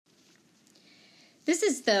This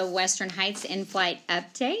is the Western Heights in-flight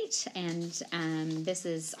update, and this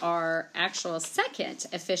is our actual second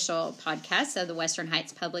official podcast of the Western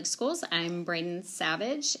Heights Public Schools. I'm Braden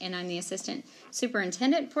Savage, and I'm the Assistant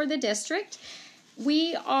Superintendent for the district.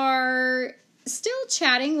 We are still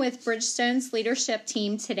chatting with Bridgestone's leadership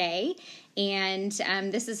team today, and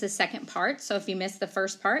this is the second part, so if you missed the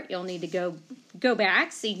first part, you'll need to go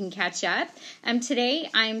back so you can catch up. Today,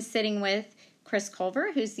 I'm sitting with Chris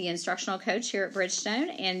Culver, who's the instructional coach here at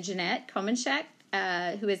Bridgestone, and Jeanette Komenchek,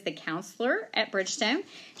 who is the counselor at Bridgestone,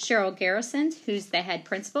 Cheryl Garrison, who's the head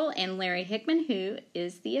principal, and Larry Hickman, who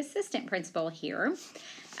is the assistant principal here.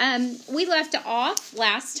 We left off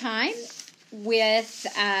last time with,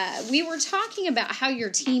 we were talking about how your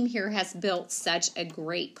team here has built such a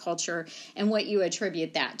great culture and what you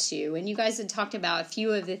attribute that to. And you guys had talked about a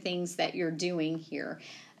few of the things that you're doing here.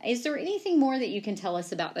 Is there anything more that you can tell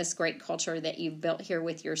us about this great culture that you've built here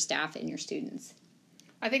with your staff and your students?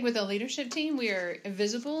 I think with the leadership team, we are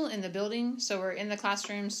visible in the building. So we're in the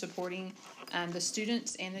classrooms supporting the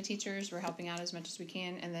students and the teachers. We're helping out as much as we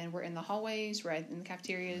can. And then we're in the hallways, we're in the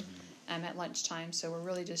cafeteria at lunchtime. So we're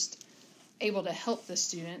really just able to help the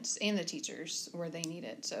students and the teachers where they need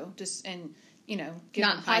it. So just, and you know, give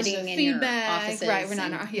not them hiding positive in feedback. your offices. Right, we're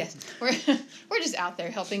not. Yes, we're just out there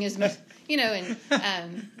helping as much, you know,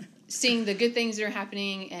 and seeing the good things that are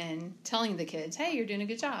happening and telling the kids, hey, you're doing a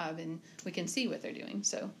good job, and we can see what they're doing.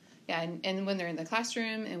 So yeah, and when they're in the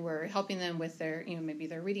classroom and we're helping them with their, you know, maybe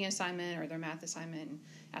their reading assignment or their math assignment, and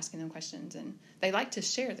asking them questions, and they like to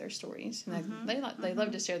share their stories, and they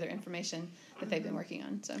love to share their information that they've been working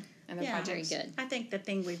on. So and their projects. Very good. I think the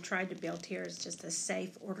thing we've tried to build here is just a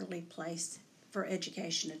safe, orderly place for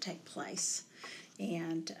education to take place.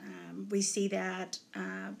 And we see that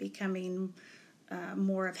becoming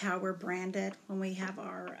more of how we're branded when we have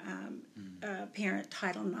our parent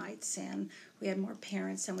title nights, and we have more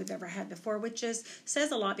parents than we've ever had before, which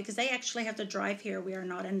says a lot because they actually have to drive here. We are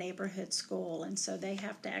not a neighborhood school, and so they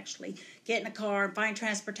have to actually get in a car and find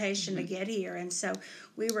transportation to get here. And so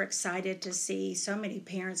we were excited to see so many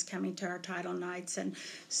parents coming to our title nights. And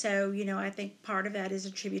so, you know, I think part of that is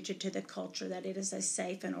attributed to the culture, that it is a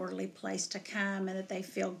safe and orderly place to come, and that they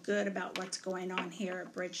feel good about what's going on here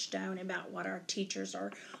at Bridgestone, about what our teachers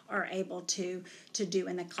are able to do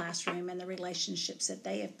in the classroom and the relationships that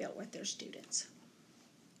they have built with their students.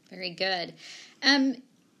 Very good.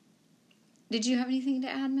 Did you have anything to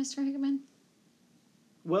add, Mr. Hickman?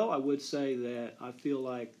 Well, I would say that I feel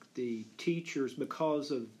like the teachers,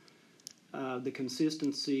 because of the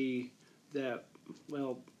consistency that,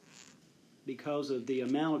 because of the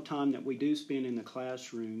amount of time that we do spend in the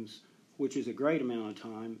classrooms, which is a great amount of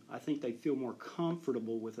time, I think they feel more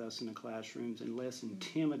comfortable with us in the classrooms and less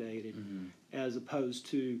intimidated, as opposed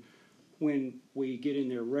to when we get in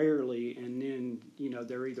there rarely and then, you know,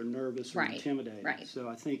 they're either nervous or intimidated. Right. So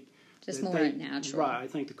I think just more natural. Right. I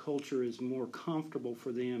think the culture is more comfortable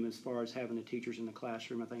for them as far as having the teachers in the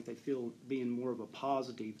classroom. I think they feel being more of a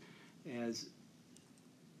positive as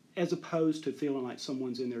opposed to feeling like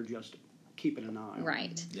someone's in there just keeping an eye on.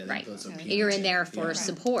 Right. Yeah, right. So you're in there for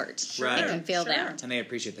support. Right. They can feel that. And they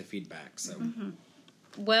appreciate the feedback. So,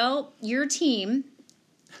 Well, your team,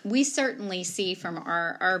 we certainly see from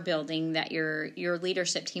our building that your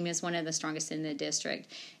leadership team is one of the strongest in the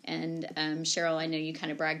district. And Cheryl, I know you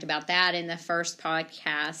kind of bragged about that in the first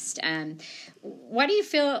podcast. Why do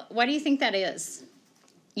you think that is?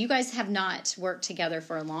 You guys have not worked together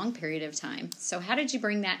for a long period of time. So how did you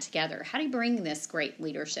bring that together? How do you bring this great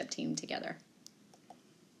leadership team together?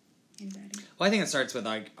 Well, I think it starts with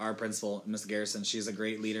our principal, Ms. Garrison. She's a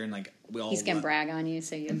great leader, and he's gonna brag on you,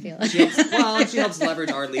 so you'll feel it. She helps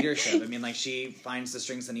leverage our leadership. I mean, she finds the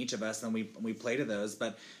strengths in each of us, and we play to those.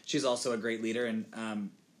 But she's also a great leader, and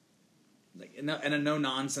in a no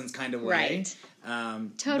nonsense kind of way. Right.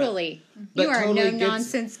 Totally. But you are totally a no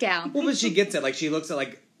nonsense gal. Well, but she gets it. She looks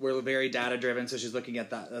at we're very data driven, so she's looking at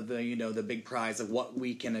the big prize of what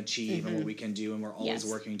we can achieve and what we can do, and we're always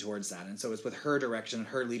working towards that. And so it's with her direction and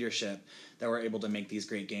her leadership that we're able to make these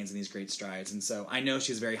great gains and these great strides. And so I know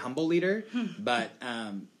she's a very humble leader, but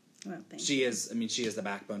she is the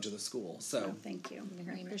backbone to the school. So thank you.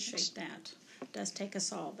 I appreciate that. It does take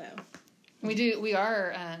us all, though. We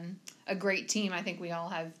are a great team. I think we all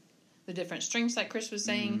have the different strengths, like Chris was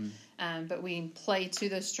saying, but we play to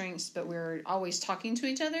those strengths, but we're always talking to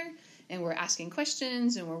each other, and we're asking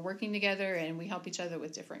questions, and we're working together, and we help each other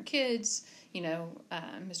with different kids. You know,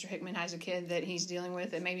 Mr. Hickman has a kid that he's dealing with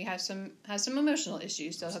that maybe has some emotional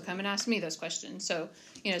issues, so he'll come and ask me those questions. So,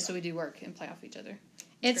 so we do work and play off each other.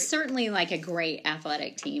 It's certainly like a great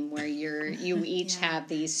athletic team where you each have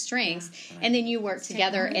these strengths, and then you work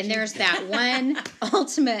together, and there's that one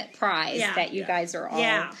ultimate prize that you guys are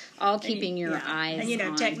all keeping your eyes and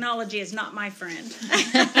on. Technology is not my friend.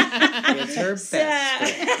 It's her best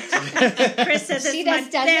friend. Chris says it's my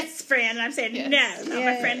best friend, and I'm saying no, not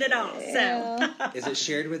my friend at all. So is it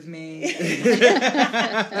shared with me?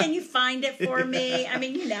 Can you find it for me? I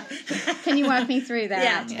mean, Can you walk me through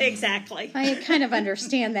that? Yeah, exactly. I kind of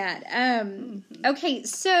understand that. Okay,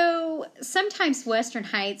 so sometimes Western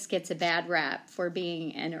Heights gets a bad rap for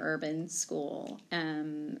being an urban school.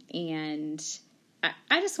 And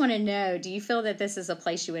I just want to know, do you feel that this is a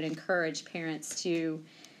place you would encourage parents to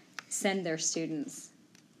send their students,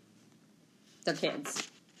 their kids?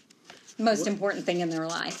 Most important thing in their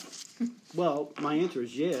life. Well, my answer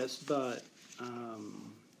is yes, but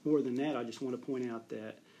more than that, I just want to point out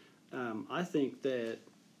that I think that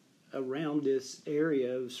around this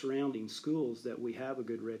area of surrounding schools that we have a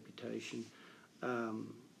good reputation.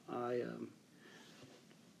 I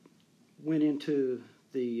went into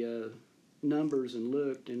the numbers and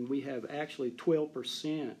looked, and we have actually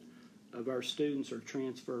 12% of our students are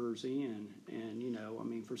transfers in. And,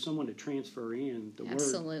 for someone to transfer in,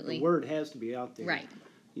 the word has to be out there. Right.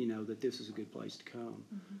 That this is a good place to come.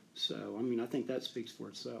 Mm-hmm. So, I think that speaks for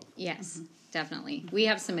itself. Yes, definitely. We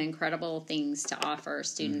have some incredible things to offer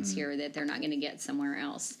students here that they're not going to get somewhere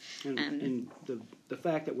else. And the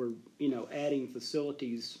fact that we're, adding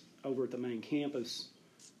facilities over at the main campus,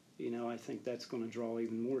 I think that's going to draw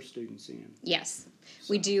even more students in. Yes.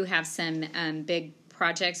 So. We do have some big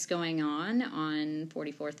projects going on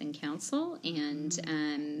 44th and Council,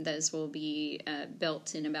 and those will be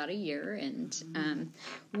built in about a year, and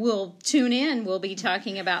we'll tune in. We'll be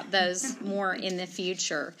talking about those more in the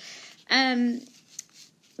future. When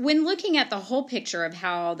looking at the whole picture of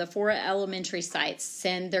how the 4 elementary sites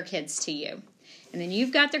send their kids to you, and then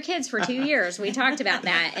you've got their kids for 2 years. We talked about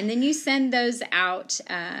that. And then you send those out,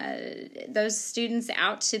 those students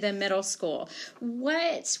out to the middle school.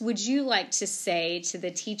 What would you like to say to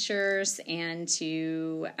the teachers and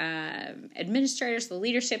to administrators, the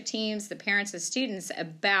leadership teams, the parents, the students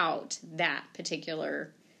about that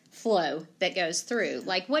particular flow that goes through?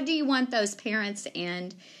 Like, what do you want those parents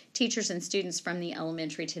and teachers and students from the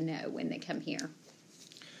elementary to know when they come here?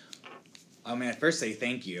 I first say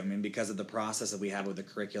thank you. Because of the process that we have with the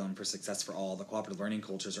Curriculum for Success for All, the cooperative learning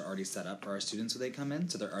cultures are already set up for our students when they come in.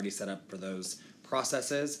 So they're already set up for those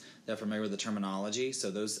processes. They're familiar with the terminology. So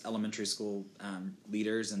those elementary school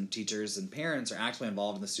leaders and teachers and parents are actually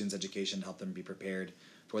involved in the students' education to help them be prepared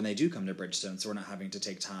for when they do come to Bridgestone. So we're not having to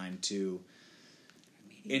take time to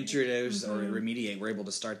introduce or remediate. We're able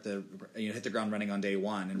to start hit the ground running on day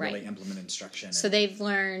one and really implement instruction. So they've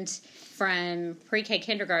learned from pre-K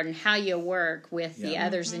kindergarten how you work with the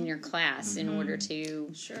others in your class in order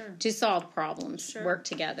to solve problems, work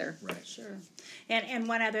together. Right. Sure. And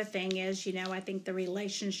one other thing is, I think the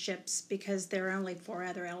relationships, because there are only 4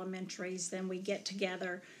 other elementaries, then we get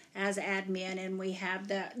together as admin and we have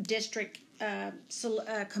the district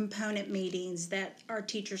component meetings that our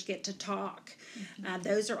teachers get to talk.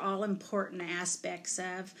 Those are all important aspects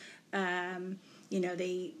of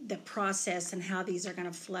the process and how these are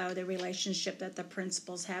going to flow, the relationship that the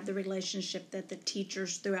principals have, the relationship that the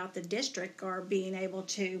teachers throughout the district are being able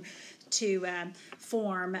to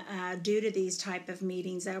form due to these type of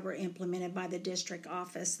meetings that were implemented by the district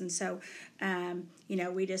office. And so,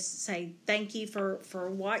 we just say thank you for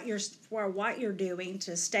what you're doing,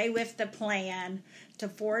 to stay with the plan, to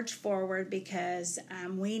forge forward, because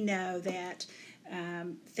we know that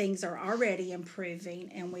things are already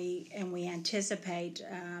improving, and we anticipate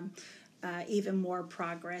even more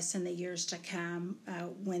progress in the years to come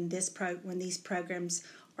when these programs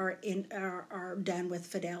are done with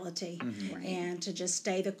fidelity, and to just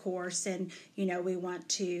stay the course. And we want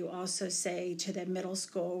to also say to the middle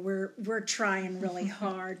school, we're trying really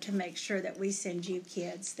hard to make sure that we send you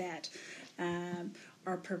kids that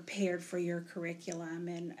are prepared for your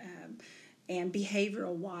curriculum, and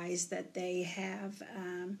behavioral wise, that they have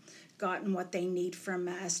gotten what they need from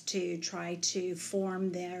us to try to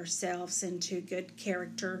form themselves into good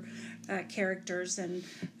characters. And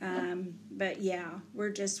but we're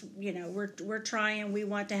just we're trying. We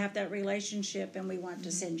want to have that relationship, and we want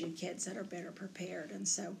to send you kids that are better prepared. And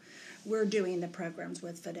so we're doing the programs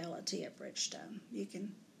with fidelity at Bridgestone. You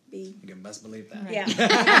can best believe that. Yeah,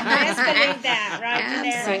 best believe that, right?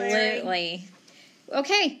 Absolutely.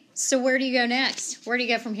 Okay, so where do you go next? Where do you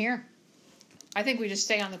go from here? I think we just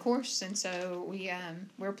stay on the course, and so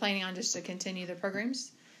we're planning on just to continue the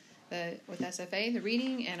programs with SFA, the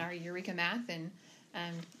reading, and our Eureka Math, and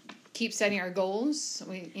keep setting our goals.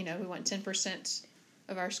 We want 10%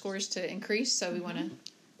 of our scores to increase, so we want to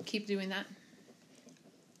keep doing that.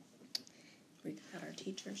 We got our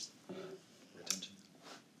teachers. Retention.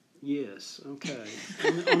 Yes. Okay.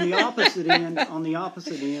 On the opposite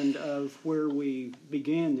end of where we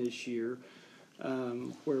began this year,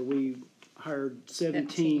 where we hired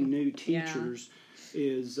 17 new teachers,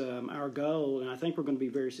 is our goal, and I think we're going to be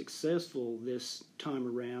very successful this time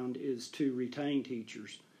around, is to retain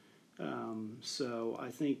teachers. So I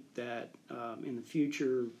think that in the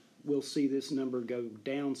future we'll see this number go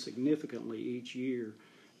down significantly each year,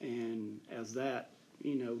 and as that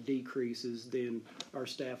decreases, then our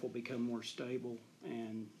staff will become more stable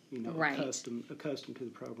and accustomed to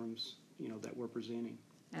the programs that we're presenting.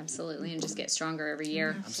 Absolutely, and just get stronger every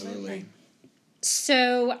year. Absolutely.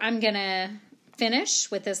 So I'm going to finish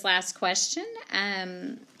with this last question.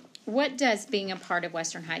 What does being a part of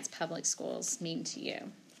Western Heights Public Schools mean to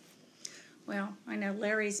you? Well, I know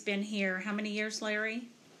Larry's been here. How many years, Larry?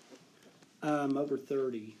 Over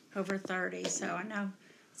 30. Over 30. So I know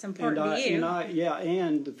it's important to you.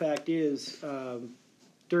 And the fact is,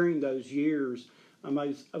 during those years, I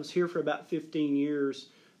was here for about 15 years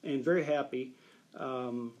and very happy.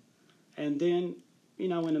 And then, in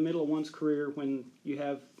the middle of one's career, when you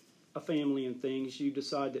have a family and things, you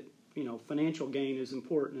decide that, financial gain is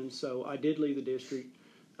important. And so I did leave the district,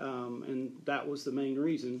 and that was the main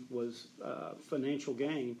reason, was financial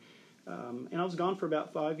gain. And I was gone for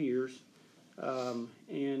about 5 years.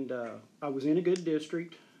 And I was in a good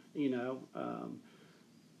district,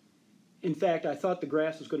 In fact, I thought the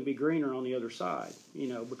grass was going to be greener on the other side,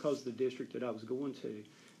 because of the district that I was going to.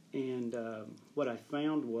 And what I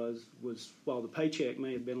found was while the paycheck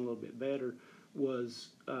may have been a little bit better, was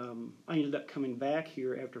I ended up coming back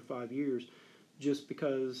here after 5 years just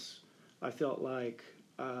because I felt like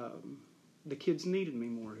the kids needed me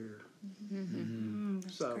more here.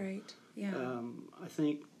 That's great. Yeah. I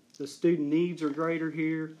think the student needs are greater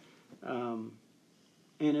here, and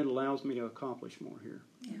it allows me to accomplish more here.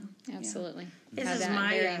 Yeah, absolutely. This Has is that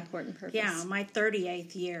my very important purpose. Yeah, my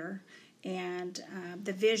 38th year, and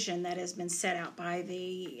the vision that has been set out by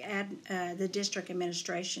the district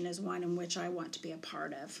administration is one in which I want to be a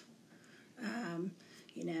part of.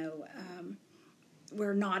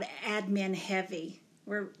 We're not admin heavy.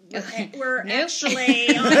 We're actually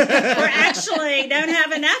don't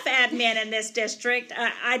have enough admin in this district.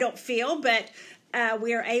 I don't feel, but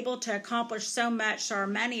we are able to accomplish so much. So our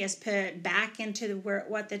money is put back into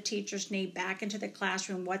what the teachers need, back into the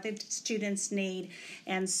classroom, what the students need,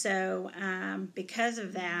 and so because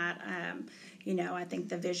of that, I think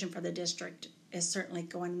the vision for the district is certainly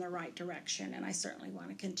going in the right direction, and I certainly want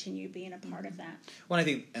to continue being a part of that. Well, I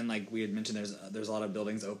think, and like we had mentioned, there's a lot of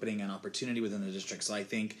buildings opening and opportunity within the district. So I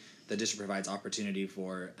think the district provides opportunity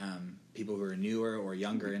for people who are newer or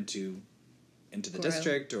younger into the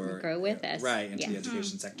district or grow with us, right, into the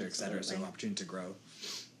education sector, et cetera. So opportunity to grow.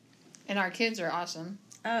 And our kids are awesome.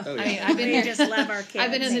 Oh, I mean, I've been we just love our kids.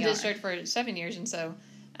 I've been in the district for 7 years, and so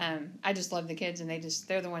I just love the kids, and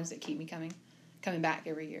they're the ones that keep me coming back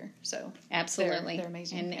every year. So absolutely, they're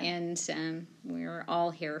amazing, and we're all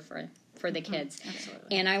here for the kids.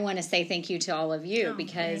 Absolutely. And I want to say thank you to all of you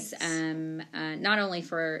because not only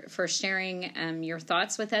for sharing your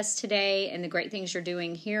thoughts with us today and the great things you're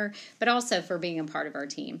doing here, but also for being a part of our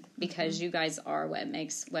team, because you guys are what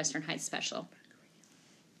makes Western Heights special.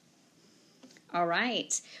 All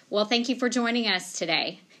right. Well, thank you for joining us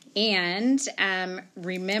today. And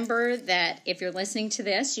remember that if you're listening to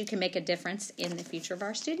this, you can make a difference in the future of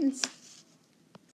our students.